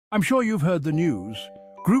I'm sure you've heard the news.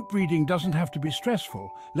 Group reading doesn't have to be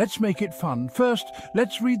stressful. Let's make it fun. First,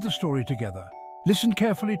 let's read the story together. Listen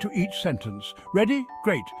carefully to each sentence. Ready?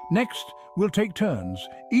 Great. Next, we'll take turns.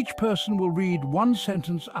 Each person will read one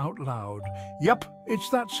sentence out loud. Yup, it's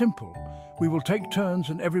that simple. We will take turns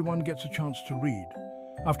and everyone gets a chance to read.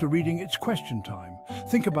 After reading, it's question time.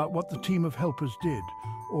 Think about what the team of helpers did,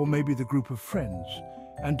 or maybe the group of friends.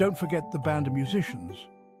 And don't forget the band of musicians.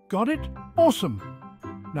 Got it? Awesome!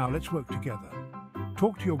 Now let's work together.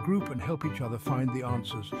 Talk to your group and help each other find the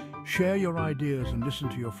answers. Share your ideas and listen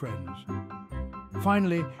to your friends.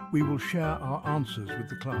 Finally, we will share our answers with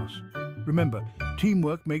the class. Remember,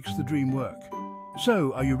 teamwork makes the dream work.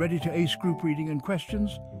 So, are you ready to ace group reading and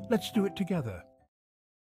questions? Let's do it together.